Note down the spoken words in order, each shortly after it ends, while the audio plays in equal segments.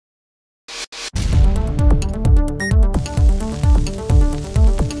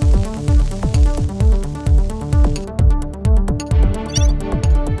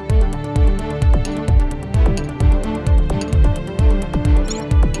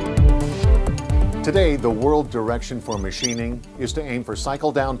Today, the world direction for machining is to aim for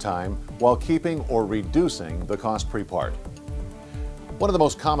cycle downtime while keeping or reducing the cost per part. One of the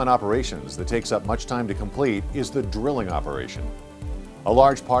most common operations that takes up much time to complete is the drilling operation. A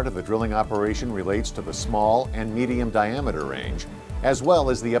large part of the drilling operation relates to the small and medium diameter range, as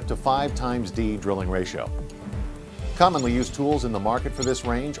well as the up to 5 times D drilling ratio. Commonly used tools in the market for this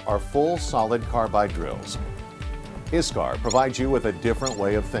range are full solid carbide drills. Iscar provides you with a different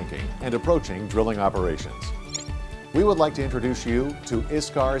way of thinking and approaching drilling operations. We would like to introduce you to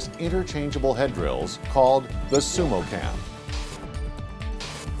Iscar's interchangeable head drills called the Sumocham.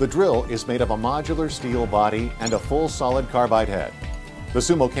 The drill is made of a modular steel body and a full solid carbide head. The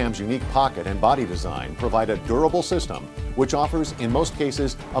Sumocham's unique pocket and body design provide a durable system which offers, in most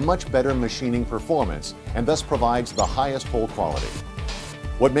cases, a much better machining performance and thus provides the highest hole quality.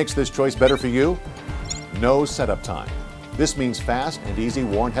 What makes this choice better for you? No setup time. This means fast and easy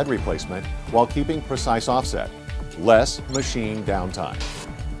worn head replacement while keeping precise offset. Less machine downtime.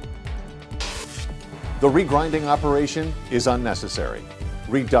 The regrinding operation is unnecessary.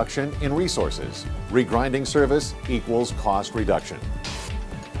 Reduction in resources. Regrinding service equals cost reduction.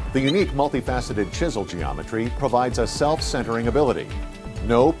 The unique multifaceted chisel geometry provides a self-centering ability.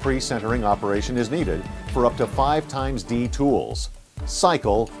 No pre-centering operation is needed for up to 5 times D tools.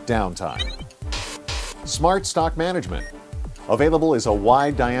 Cycle downtime. Smart stock management. Available is a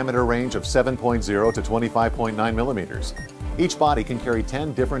wide diameter range of 7.0 to 25.9 millimeters. Each body can carry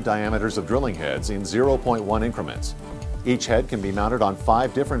 10 different diameters of drilling heads in 0.1 increments. Each head can be mounted on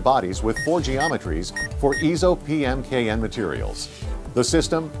 5 different bodies with 4 geometries for ISO PMKN materials. The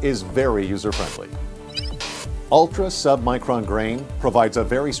system is very user-friendly. Ultra submicron grain provides a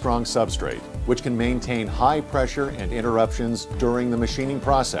very strong substrate which can maintain high pressure and interruptions during the machining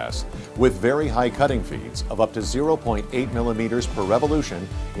process with very high cutting feeds of up to 0.8 millimeters per revolution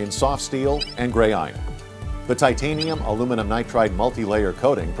in soft steel and gray iron. The titanium aluminum nitride multi-layer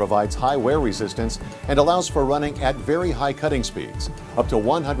coating provides high wear resistance and allows for running at very high cutting speeds, up to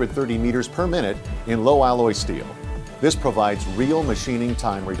 130 meters per minute in low alloy steel. This provides real machining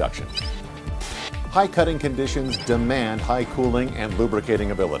time reduction. High cutting conditions demand high cooling and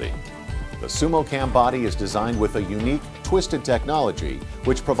lubricating ability. The Sumocham body is designed with a unique twisted technology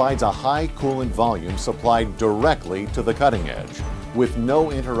which provides a high coolant volume supplied directly to the cutting edge with no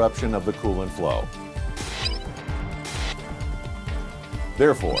interruption of the coolant flow.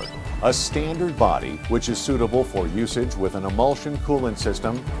 Therefore, a standard body which is suitable for usage with an emulsion coolant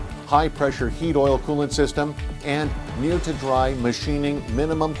system, high pressure heat oil coolant system, and near to dry machining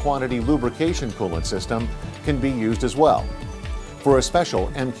minimum quantity lubrication coolant system can be used as well. For a special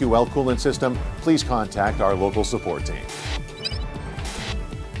MQL coolant system, please contact our local support team.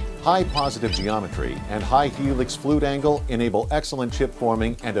 High positive geometry and high helix flute angle enable excellent chip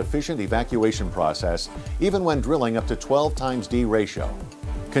forming and efficient evacuation process even when drilling up to 12 times D ratio.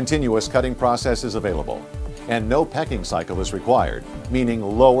 Continuous cutting process is available, and no pecking cycle is required, meaning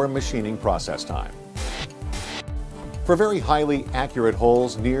lower machining process time. For very highly accurate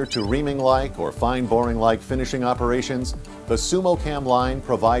holes near to reaming-like or fine boring-like finishing operations, the Sumocham line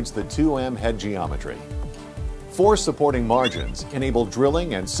provides the 2M head geometry. 4 supporting margins enable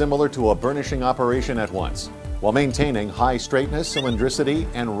drilling and similar to a burnishing operation at once, while maintaining high straightness, cylindricity,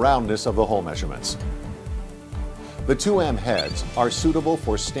 and roundness of the hole measurements. The 2M heads are suitable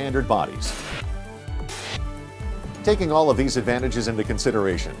for standard bodies. Taking all of these advantages into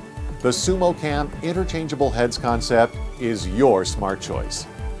consideration, the Sumocham interchangeable heads concept is your smart choice.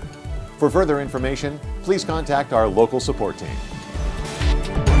 For further information, please contact our local support team.